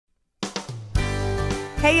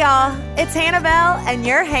Hey y'all, it's Hannah Bell and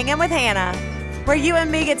you're hanging with Hannah, where you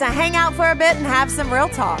and me get to hang out for a bit and have some real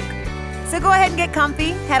talk. So go ahead and get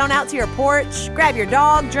comfy, head on out to your porch, grab your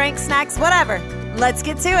dog, drink, snacks, whatever. Let's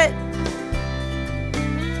get to it.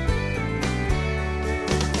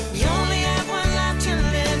 You only have one life to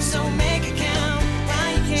live, so make it count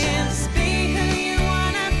while you can. Just be who you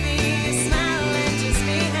wanna be, smile and just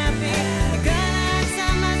be happy. You're gonna have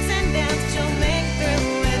some ups and downs that you'll make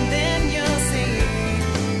through, and then you'll see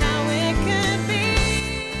how it could be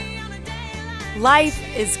on a day like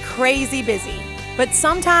Life is crazy busy, but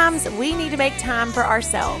sometimes we need to make time for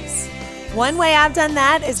ourselves. One way I've done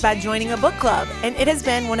that is by joining a book club, and it has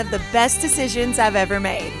been one of the best decisions I've ever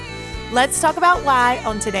made. Let's talk about why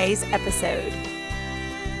on today's episode.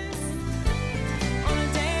 on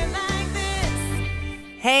a day like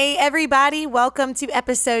this. Hey everybody, welcome to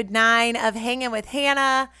episode 9 of Hanging with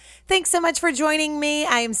Hannah. Thanks so much for joining me.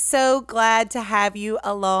 I am so glad to have you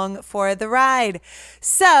along for the ride.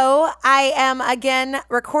 So I am again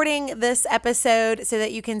recording this episode so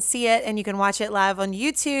that you can see it and you can watch it live on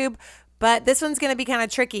YouTube. But this one's going to be kind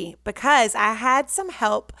of tricky because I had some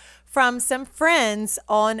help from some friends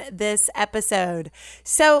on this episode.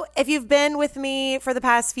 So if you've been with me for the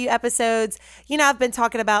past few episodes, you know I've been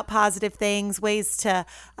talking about positive things, ways to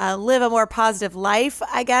live a more positive life,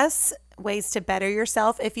 I guess, ways to better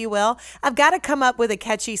yourself, if you will. I've got to come up with a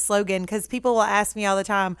catchy slogan because people will ask me all the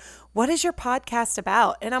time, what is your podcast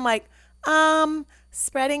about? And I'm like,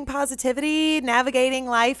 spreading positivity, navigating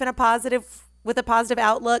life in a positive with a positive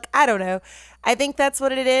outlook. I don't know. I think that's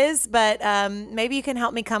what it is, but maybe you can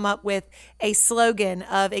help me come up with a slogan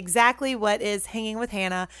of exactly what is Hanging with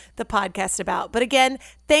Hannah, the podcast about. But again,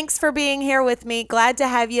 thanks for being here with me. Glad to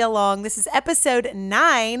have you along. This is episode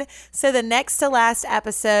 9, so the next to last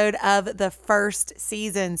episode of the first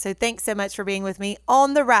season. So thanks so much for being with me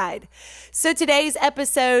on the ride. So today's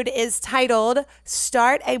episode is titled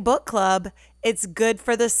Start a Book Club. It's good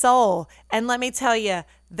for the soul. And let me tell you,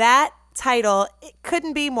 that title, it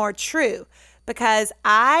couldn't be more true because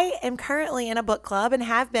I am currently in a book club and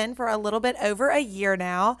have been for a little bit over a year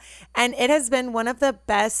now, and it has been one of the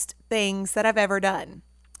best things that I've ever done.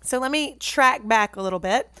 So let me track back a little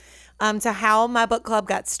bit to how my book club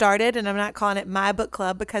got started, and I'm not calling it my book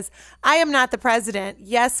club because I am not the president.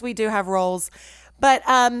 Yes, we do have roles, but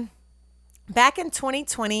back in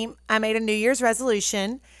 2020, I made a New Year's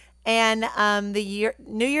resolution, and the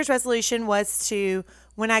New Year's resolution was to,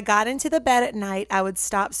 when I got into the bed at night, I would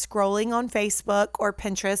stop scrolling on Facebook or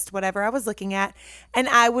Pinterest, whatever I was looking at, and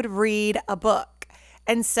I would read a book.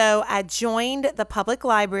 And so I joined the public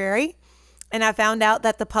library, and I found out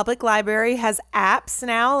that the public library has apps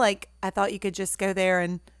now. Like, I thought you could just go there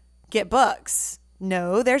and get books.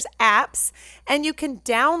 No, there's apps, and you can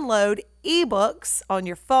download ebooks on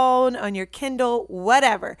your phone, on your Kindle,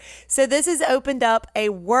 whatever. So this has opened up a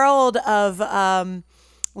world of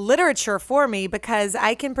literature for me because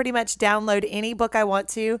I can pretty much download any book I want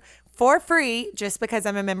to for free just because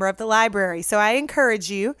I'm a member of the library. So I encourage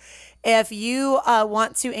you, if you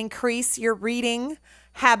want to increase your reading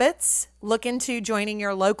habits, look into joining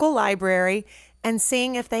your local library and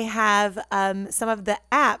seeing if they have some of the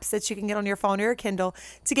apps that you can get on your phone or your Kindle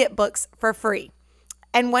to get books for free.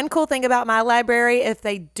 And one cool thing about my library, if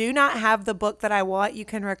they do not have the book that I want, you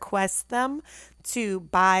can request them to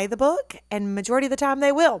buy the book, and majority of the time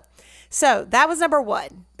they will. So that was number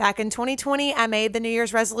 1. Back in 2020, I made the New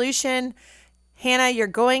Year's resolution. Hannah, you're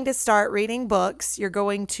going to start reading books. You're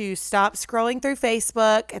going to stop scrolling through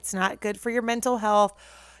Facebook. It's not good for your mental health.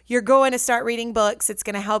 You're going to start reading books. It's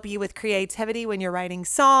going to help you with creativity when you're writing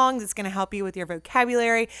songs. It's going to help you with your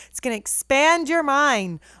vocabulary. It's going to expand your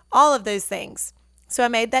mind, all of those things. So I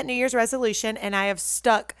made that New Year's resolution and I have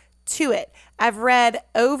stuck to it. I've read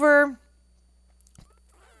over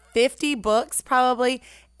 50 books probably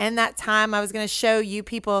in that time. I was going to show you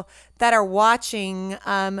people that are watching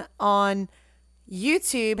on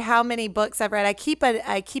YouTube how many books I've read. I keep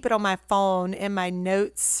it on my phone in my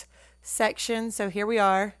notes section. So here we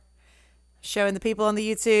are showing the people on the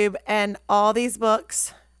YouTube and all these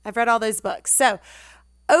books. I've read all those books. So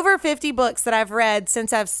over 50 books that I've read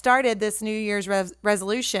since I've started this New Year's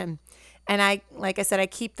resolution. And like I said, I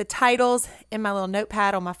keep the titles in my little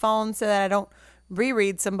notepad on my phone so that I don't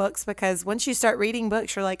reread some books, because once you start reading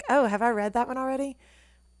books, you're like, oh, have I read that one already?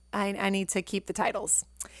 I need to keep the titles.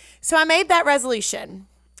 So I made that resolution.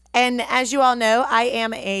 And as you all know, I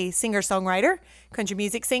am a singer-songwriter, country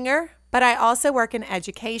music singer, but I also work in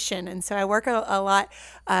education. And so I work a lot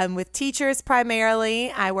with teachers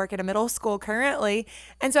primarily. I work at a middle school currently.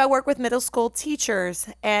 And so I work with middle school teachers.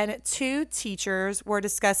 And 2 teachers were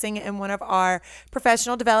discussing in one of our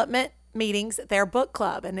professional development meetings, their book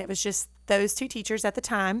club. And it was just those two teachers at the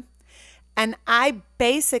time. And I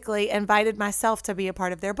basically invited myself to be a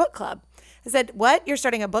part of their book club. I said, what? You're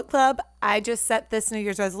starting a book club? I just set this New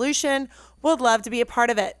Year's resolution. Would love to be a part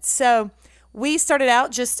of it. So we started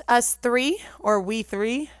out just us three, or we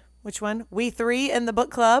three. Which one? We three in the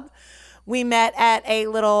book club. We met at a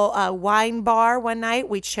little wine bar one night.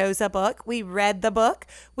 We chose a book. We read the book.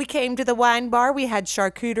 We came to the wine bar. We had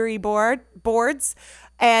charcuterie boards,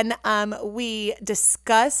 and we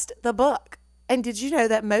discussed the book. And did you know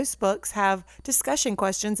that most books have discussion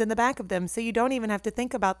questions in the back of them, so you don't even have to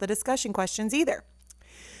think about the discussion questions either?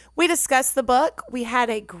 We discussed the book. We had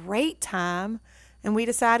a great time, and we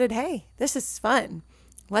decided, hey, this is fun.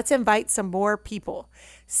 Let's invite some more people.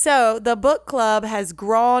 So the book club has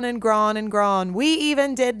grown and grown and grown. We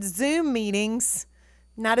even did Zoom meetings,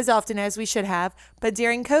 not as often as we should have, but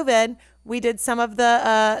during COVID, we did some of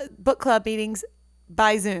the book club meetings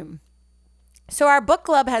by Zoom. So our book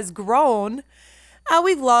club has grown.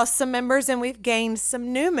 We've lost some members and we've gained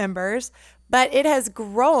some new members, but it has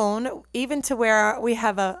grown even to where we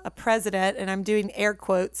have a president, and I'm doing air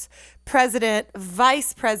quotes, president,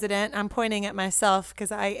 vice president. I'm pointing at myself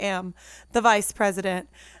because I am the vice president.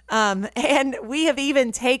 And we have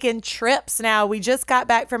even taken trips now. We just got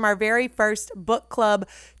back from our very first book club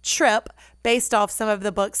trip based off some of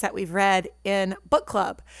the books that we've read in book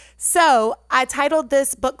club. So I titled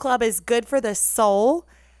this book club is Good for the Soul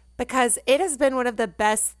because it has been one of the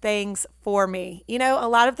best things for me. You know, a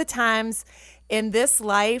lot of the times in this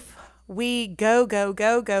life, we go,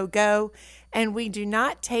 and we do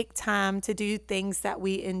not take time to do things that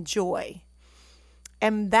we enjoy.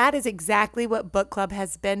 And that is exactly what book club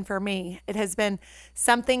has been for me. It has been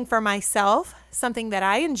something for myself, something that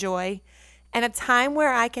I enjoy, and a time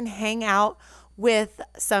where I can hang out with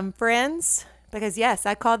some friends, because yes,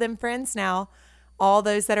 I call them friends now, all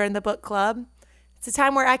those that are in the book club. It's a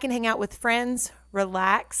time where I can hang out with friends,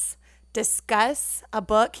 relax, discuss a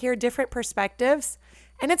book, hear different perspectives,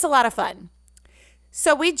 and it's a lot of fun.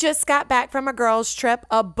 So we just got back from a girls trip,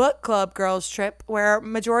 a book club girls trip, where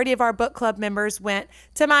majority of our book club members went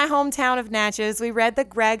to my hometown of Natchez. We read the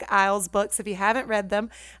Greg Iles books. If you haven't read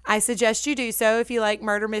them, I suggest you do so if you like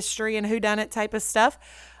murder mystery and whodunit type of stuff.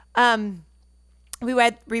 We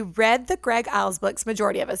read the Greg Iles books,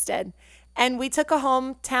 majority of us did. And we took a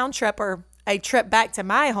hometown trip, or a trip back to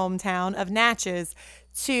my hometown of Natchez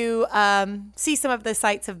to see some of the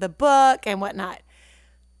sights of the book and whatnot.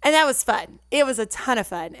 And that was fun. It was a ton of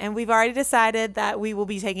fun. And we've already decided that we will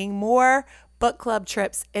be taking more book club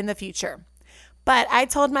trips in the future. But I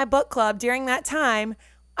told my book club during that time,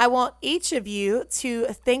 I want each of you to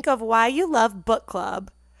think of why you love book club.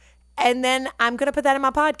 And then I'm going to put that in my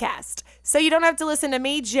podcast. So you don't have to listen to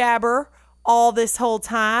me jabber all this whole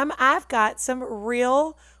time. I've got some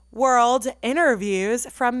real world interviews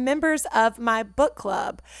from members of my book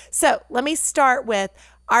club. So let me start with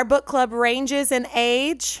our book club ranges in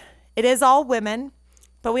age. It is all women,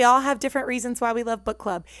 but we all have different reasons why we love book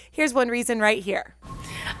club. Here's one reason right here.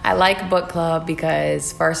 I like book club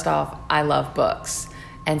because, first off, I love books.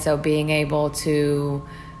 And so being able to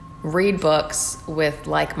read books with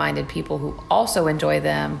like-minded people who also enjoy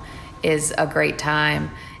them is a great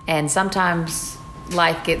time. And sometimes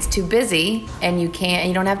life gets too busy and you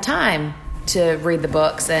don't have time to read the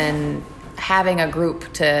books, and having a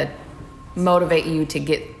group to motivate you to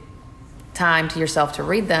get time to yourself to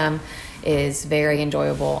read them is very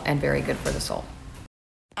enjoyable and very good for the soul.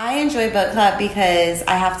 I enjoy book club because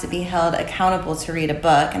I have to be held accountable to read a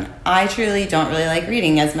book, and I truly don't really like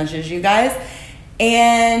reading as much as you guys.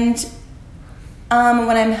 And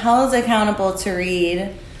when I'm held accountable to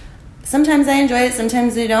read, sometimes I enjoy it,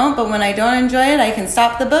 sometimes I don't. But when I don't enjoy it, I can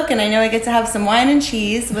stop the book and I know I get to have some wine and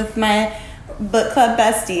cheese with my book club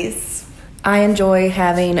besties. I enjoy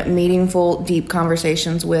having meaningful, deep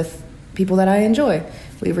conversations with people that I enjoy.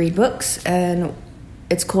 We read books, and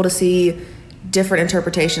it's cool to see different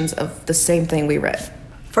interpretations of the same thing we read.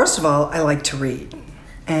 First of all, I like to read,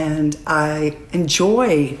 and I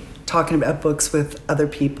enjoy talking about books with other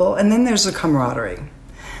people, and then there's a camaraderie.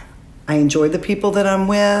 I enjoy the people that I'm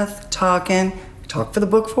with, talking, we talk for the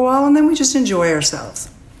book for a while, and then we just enjoy ourselves.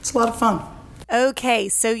 It's a lot of fun. Okay,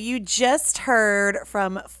 so you just heard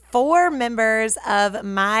from 4 members of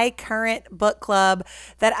my current book club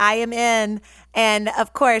that I am in. And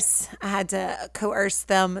of course, I had to coerce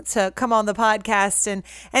them to come on the podcast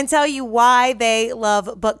and tell you why they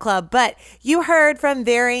love book club. But you heard from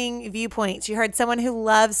varying viewpoints. You heard someone who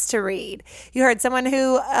loves to read. You heard someone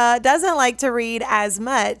who doesn't like to read as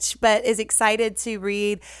much, but is excited to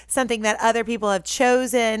read something that other people have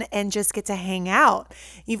chosen and just get to hang out.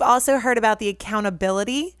 You've also heard about the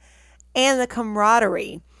accountability and the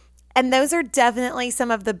camaraderie. And those are definitely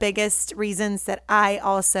some of the biggest reasons that I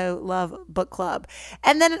also love book club.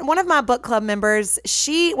 And then one of my book club members,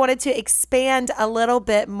 she wanted to expand a little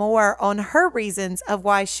bit more on her reasons of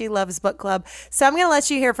why she loves book club. So I'm going to let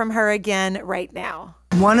you hear from her again right now.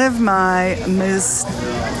 One of my most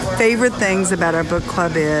favorite things about our book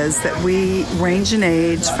club is that we range in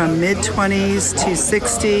age from mid-20s to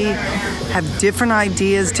 60, have different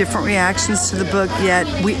ideas, different reactions to the book, yet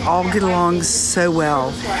we all get along so well.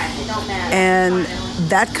 And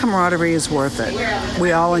that camaraderie is worth it.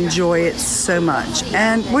 We all enjoy it so much.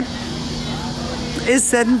 And what is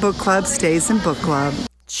said in book club stays in book club.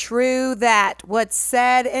 True that. What's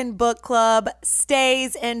said in book club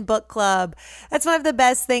stays in book club. That's one of the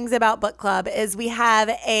best things about book club is we have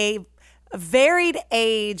a varied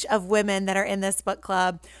age of women that are in this book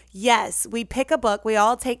club. Yes, we pick a book. We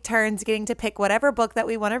all take turns getting to pick whatever book that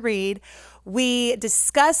we want to read. We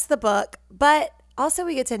discuss the book, but also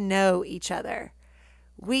we get to know each other.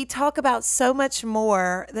 We talk about so much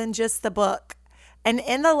more than just the book. And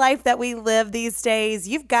in the life that we live these days,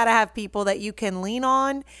 you've got to have people that you can lean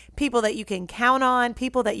on, people that you can count on,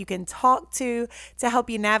 people that you can talk to help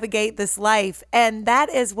you navigate this life. And that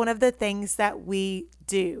is one of the things that we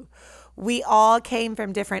do. We all came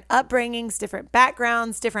from different upbringings, different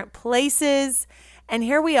backgrounds, different places. And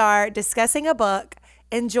here we are discussing a book,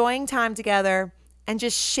 enjoying time together, and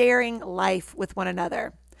just sharing life with one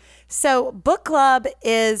another. So book club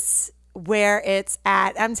is where it's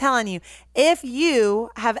at. I'm telling you, if you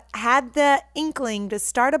have had the inkling to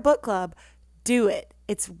start a book club, do it.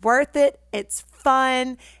 It's worth it. It's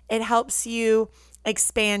fun. It helps you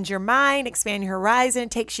expand your mind, expand your horizon,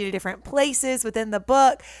 takes you to different places within the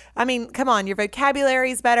book. I mean, come on, your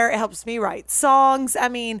vocabulary is better. It helps me write songs. I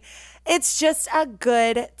mean, it's just a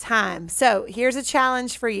good time. So here's a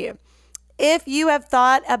challenge for you. If you have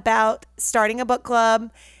thought about starting a book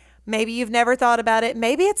club, maybe you've never thought about it.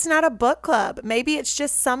 Maybe it's not a book club. Maybe it's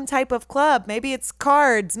just some type of club. Maybe it's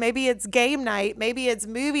cards. Maybe it's game night. Maybe it's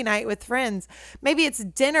movie night with friends. Maybe it's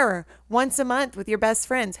dinner once a month with your best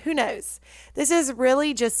friends. Who knows? This is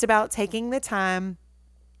really just about taking the time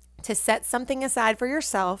to set something aside for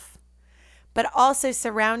yourself, but also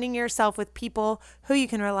surrounding yourself with people who you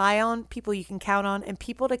can rely on, people you can count on, and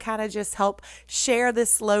people to kind of just help share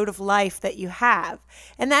this load of life that you have.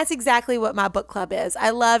 And that's exactly what my book club is. I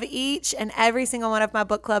love each and every single one of my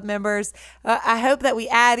book club members. I hope that we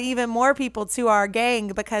add even more people to our gang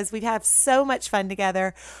because we have so much fun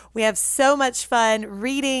together. We have so much fun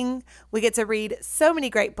reading. We get to read so many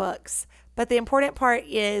great books. But the important part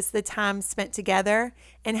is the time spent together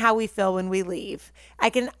and how we feel when we leave. I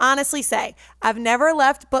can honestly say I've never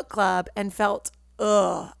left book club and felt,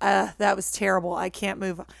 that was terrible. I can't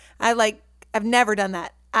move. I've never done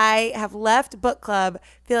that. I have left book club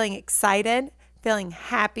feeling excited, feeling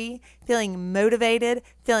happy, feeling motivated,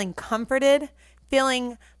 feeling comforted,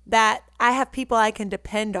 feeling that I have people I can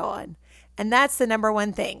depend on. And that's the number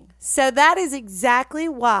one thing. So that is exactly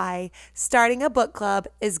why starting a book club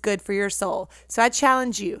is good for your soul. So I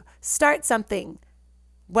challenge you, start something,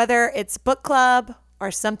 whether it's book club or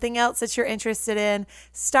something else that you're interested in.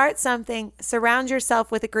 Start something, surround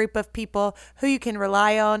yourself with a group of people who you can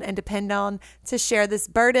rely on and depend on to share this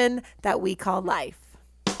burden that we call life.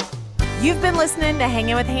 You've been listening to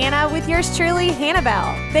Hanging with Hannah with yours truly, Hannah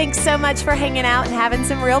Bell. Thanks so much for hanging out and having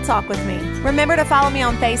some real talk with me. Remember to follow me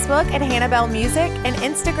on Facebook at Hannah Bell Music and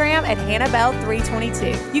Instagram at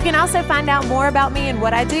HannahBell322. You can also find out more about me and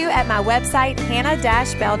what I do at my website,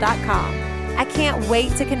 hannah-bell.com. I can't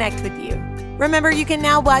wait to connect with you. Remember, you can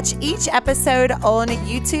now watch each episode on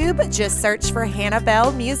YouTube. Just search for Hannah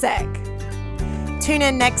Bell Music. Tune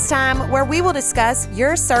in next time where we will discuss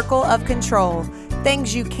your circle of control.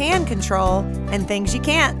 Things you can control and things you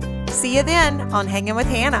can't. See you then on Hanging with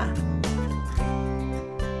Hannah.